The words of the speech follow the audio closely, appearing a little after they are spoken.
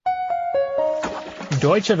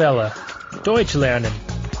Deutsche Welle. Deutsch lernen.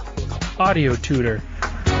 Audio tutor.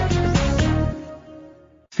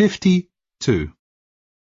 52.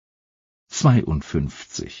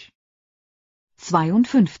 52.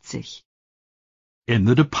 52. In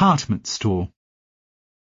the department store.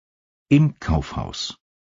 Im Kaufhaus.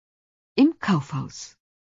 Im Kaufhaus.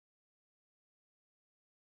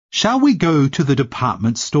 Shall we go to the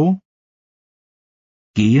department store?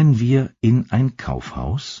 Gehen wir in ein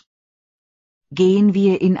Kaufhaus? Gehen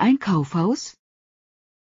wir in ein Kaufhaus?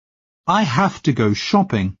 I have to go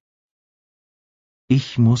shopping.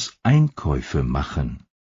 Ich muss Einkäufe machen.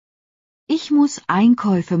 Ich muss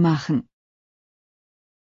Einkäufe machen.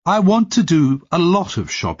 I want to do a lot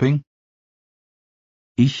of shopping.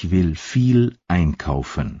 Ich will viel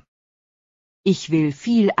einkaufen. Ich will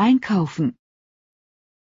viel einkaufen.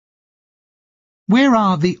 Where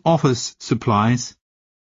are the office supplies?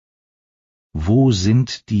 Wo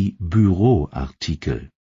sind die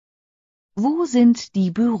Büroartikel? Wo sind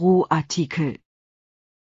die Büroartikel?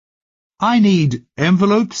 I need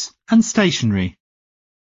envelopes and stationery.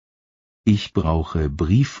 Ich brauche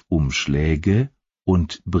Briefumschläge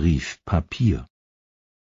und Briefpapier.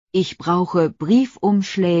 Ich brauche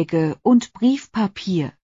Briefumschläge und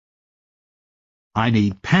Briefpapier. I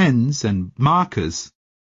need pens and markers.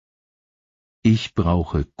 Ich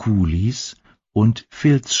brauche Kulis und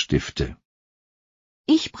Filzstifte.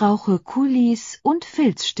 Ich brauche Kulis und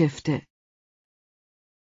Filzstifte.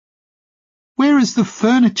 Where is the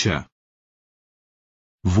furniture?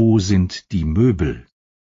 Wo sind die Möbel?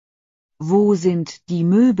 Wo sind die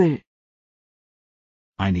Möbel?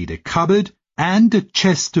 I need a cupboard and a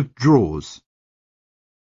chest of drawers.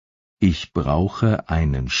 Ich brauche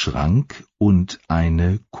einen Schrank und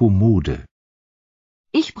eine Kommode.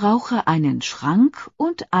 Ich brauche einen Schrank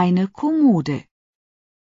und eine Kommode.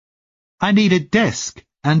 I need a desk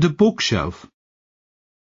and a bookshelf.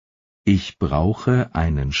 Ich brauche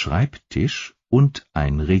einen Schreibtisch und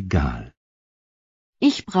ein Regal.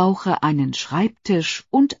 Ich brauche einen Schreibtisch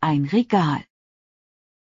und ein Regal.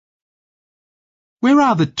 Where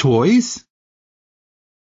are the toys?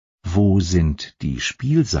 Wo sind die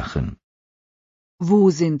Spielsachen?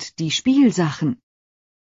 Wo sind die Spielsachen?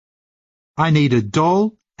 I need a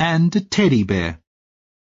doll and a teddy bear.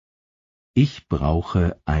 Ich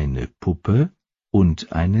brauche eine Puppe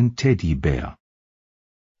und einen Teddybär.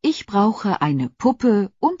 Ich brauche eine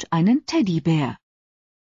Puppe und einen Teddybär.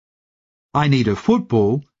 I need a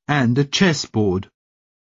football and a chessboard.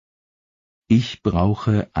 Ich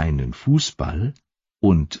brauche einen Fußball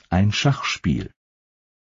und ein Schachspiel.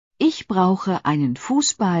 Ich brauche einen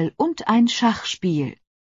Fußball und ein Schachspiel.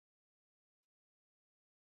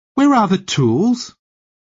 Where are the tools?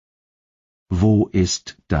 Wo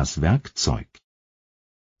ist das Werkzeug?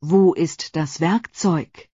 Wo ist das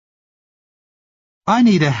Werkzeug? I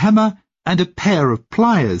need a hammer and a pair of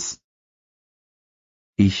pliers.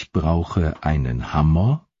 Ich brauche einen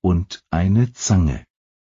Hammer und eine Zange.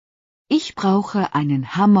 Ich brauche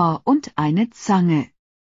einen Hammer und eine Zange.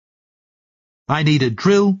 I need a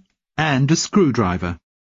drill and a screwdriver.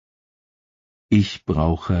 Ich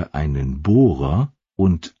brauche einen Bohrer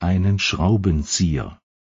und einen Schraubenzieher.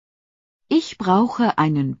 Ich brauche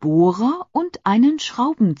einen Bohrer und einen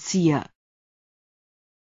Schraubenzieher.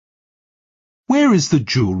 Where is the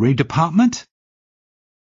jewelry department?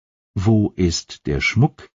 Wo ist der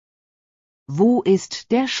Schmuck? Wo ist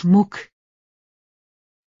der Schmuck?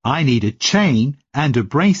 I need a chain and a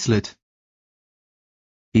bracelet.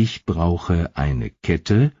 Ich brauche eine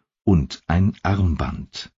Kette und ein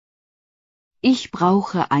Armband. Ich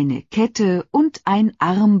brauche eine Kette und ein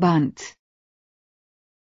Armband.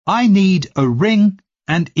 I need a ring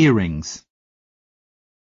and earrings.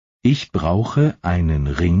 Ich brauche einen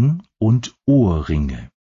Ring und Ohrringe.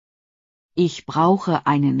 Ich brauche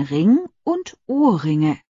einen Ring und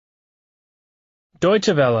Ohrringe.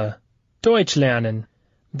 Deutsche Welle. Deutsch lernen.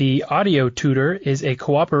 The audio tutor is a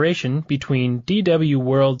cooperation between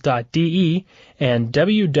dwworld.de and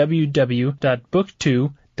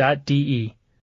www.book2.de.